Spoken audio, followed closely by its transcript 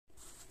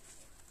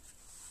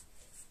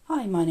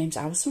Hi, my name's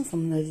Alison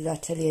from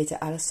l'atelier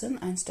de Alison,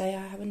 and today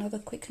I have another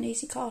quick and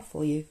easy card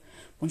for you.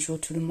 Bonjour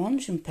tout le monde,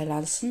 je m'appelle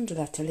Alison de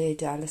l'atelier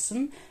de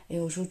Alison, et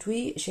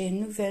aujourd'hui j'ai une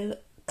nouvelle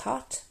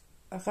carte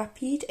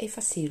rapide et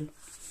facile.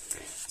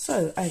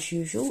 So, as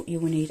usual, you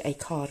will need a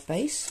card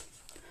base.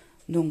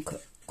 Donc,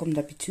 comme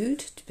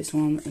d'habitude, tu as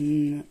besoin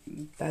d'une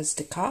base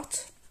de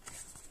carte.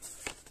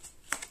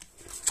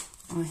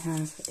 I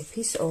have a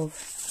piece of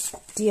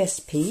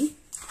DSP,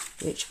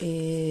 which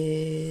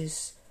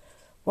is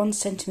 1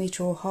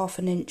 centimetre or half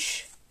an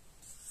inch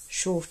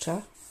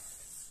shorter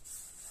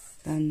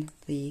than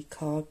the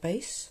card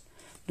base.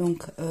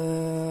 Donc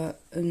un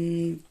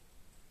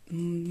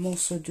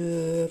morceau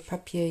de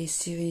papier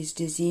cerise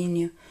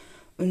désigne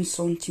 1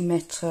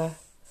 centimètre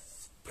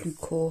plus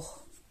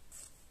court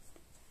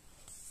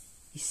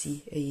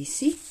ici et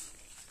ici.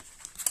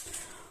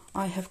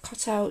 I have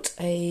cut out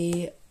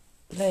a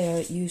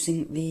layer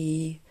using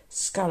the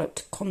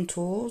scalloped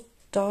contour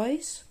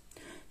dies.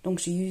 Donc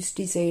j'ai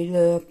utilisé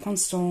le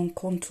pinceau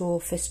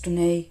contour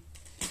festonné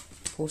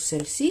pour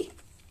celle-ci,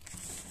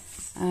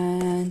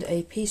 and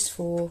a piece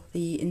for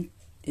the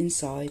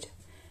inside,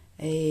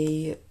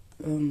 a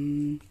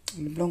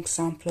blanc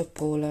simple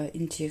pour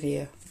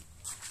l'intérieur.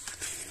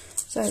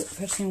 So the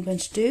first thing I'm going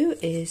to do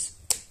is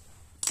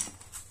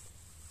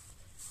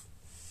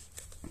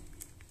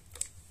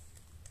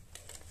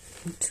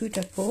tout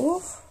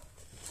d'abord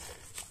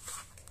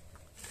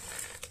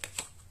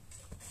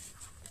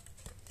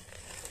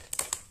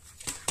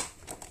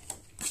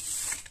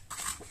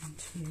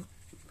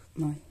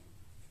my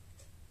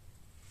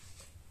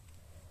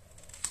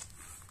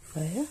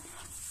layer.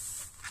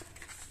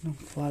 Donc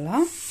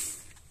voila.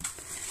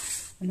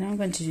 And now I'm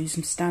going to do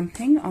some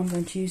stamping. I'm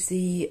going to use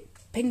the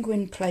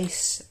Penguin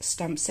Place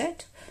stamp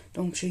set.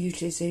 Donc je vais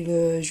utiliser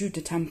le jus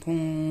de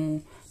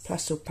tampon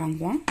Place au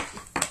Pingouin.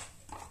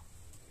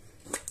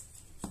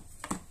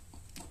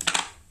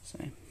 So.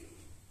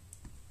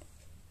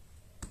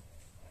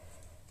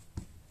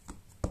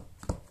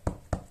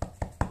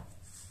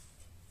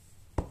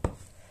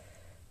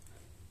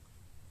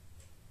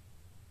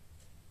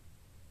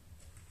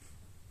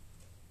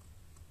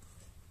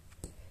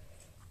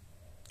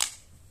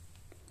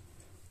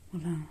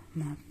 Voilà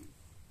ma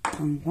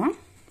pingouin.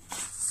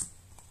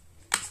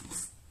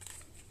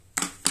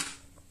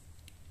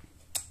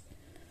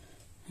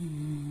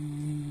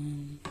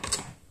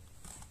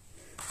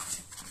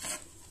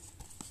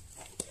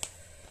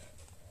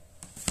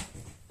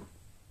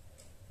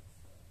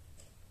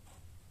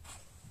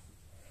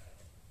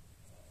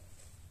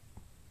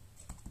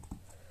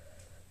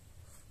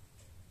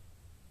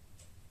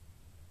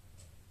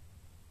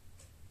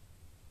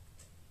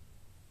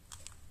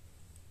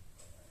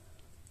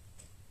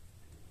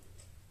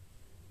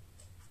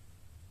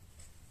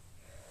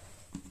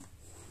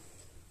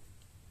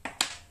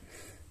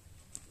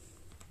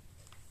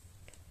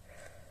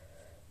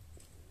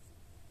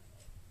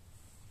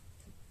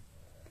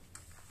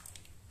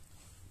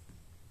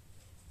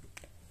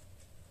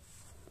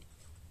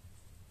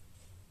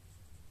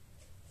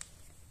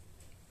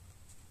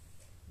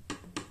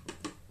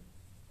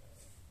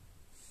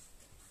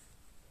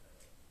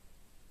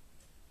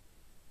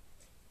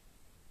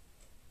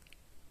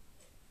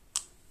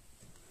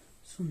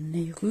 Son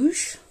nez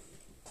rouge.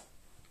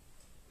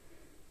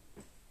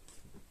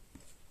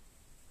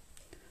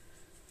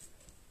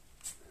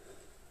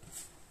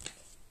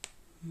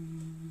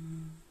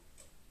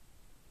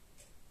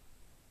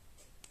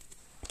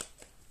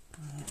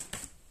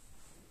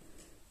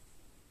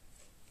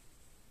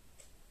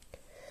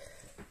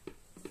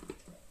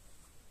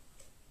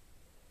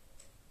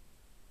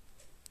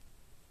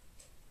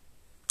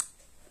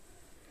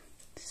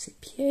 Ses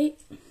pieds.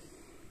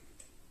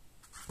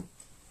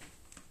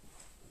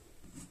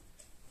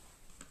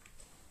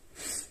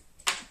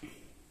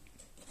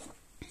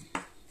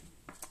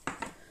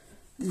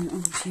 And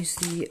I'm going to use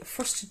the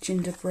frosted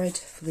gingerbread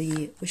for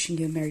the wishing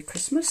you a Merry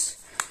Christmas.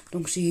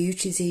 Donc j'ai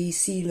utilisé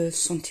ici le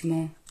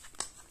sentiment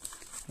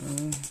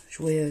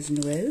Joyeuse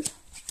Noël.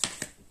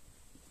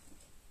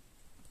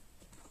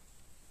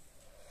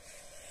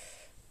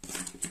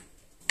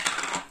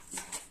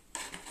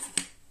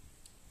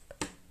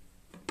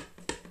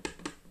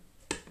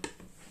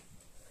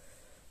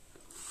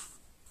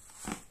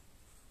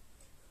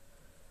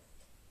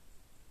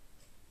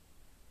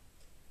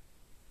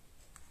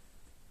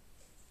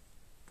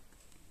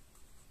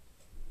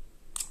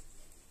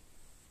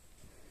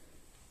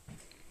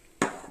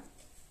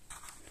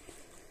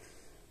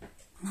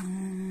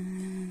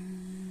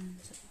 And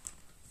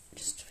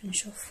just to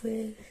finish off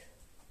with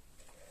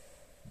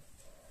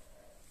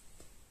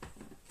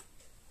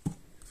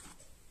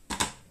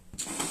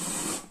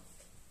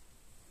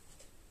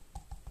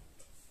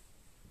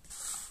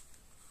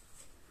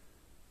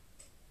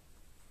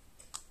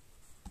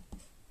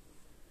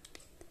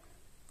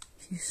a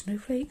few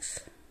snowflakes,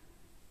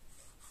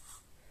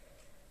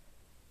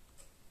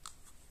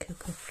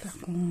 quelques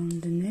flocons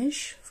de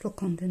neige.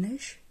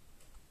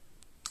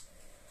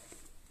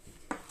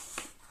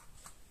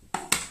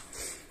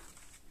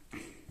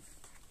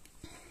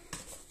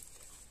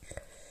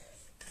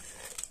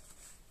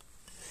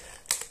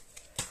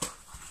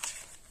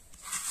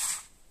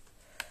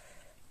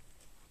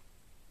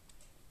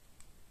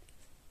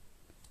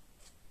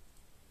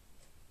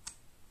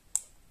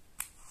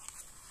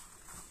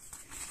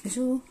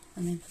 tout,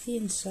 and then for the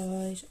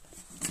inside,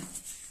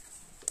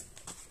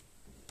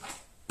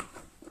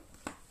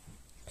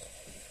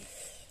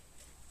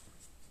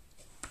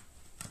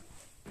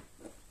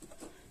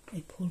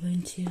 et pour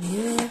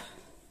l'intérieur,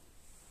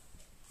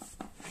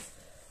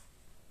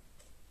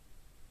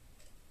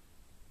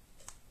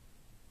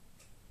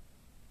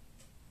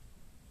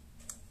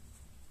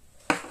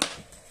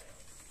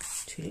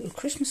 two little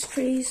Christmas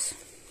trees.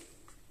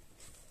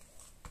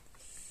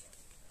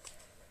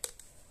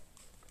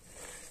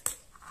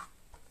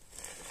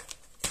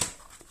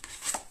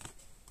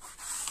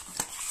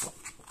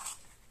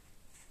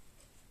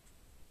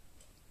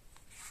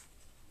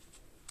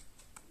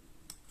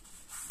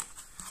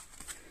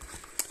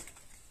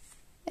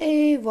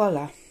 Et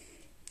voila.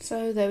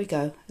 So there we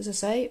go. As I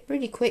say,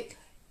 really quick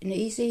and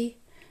easy,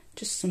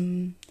 just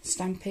some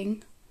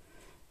stamping.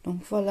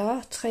 Donc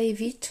voilà, très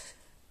vite.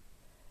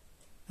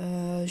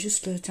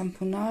 Juste le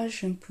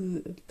tamponnage, un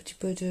petit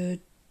peu de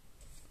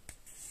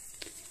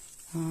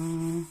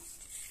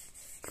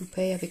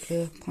coupé avec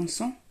le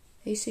pinceau,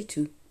 et c'est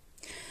tout.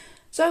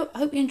 So, I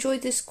hope you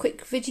enjoyed this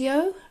quick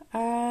video,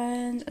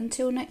 and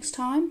until next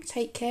time,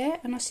 take care,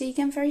 and I'll see you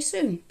again very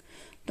soon.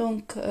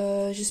 Donc,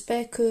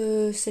 j'espère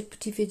que cette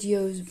petite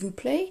vidéo vous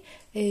plaît,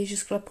 et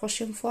jusqu'à la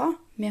prochaine fois.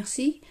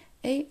 Merci,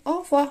 et au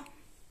revoir.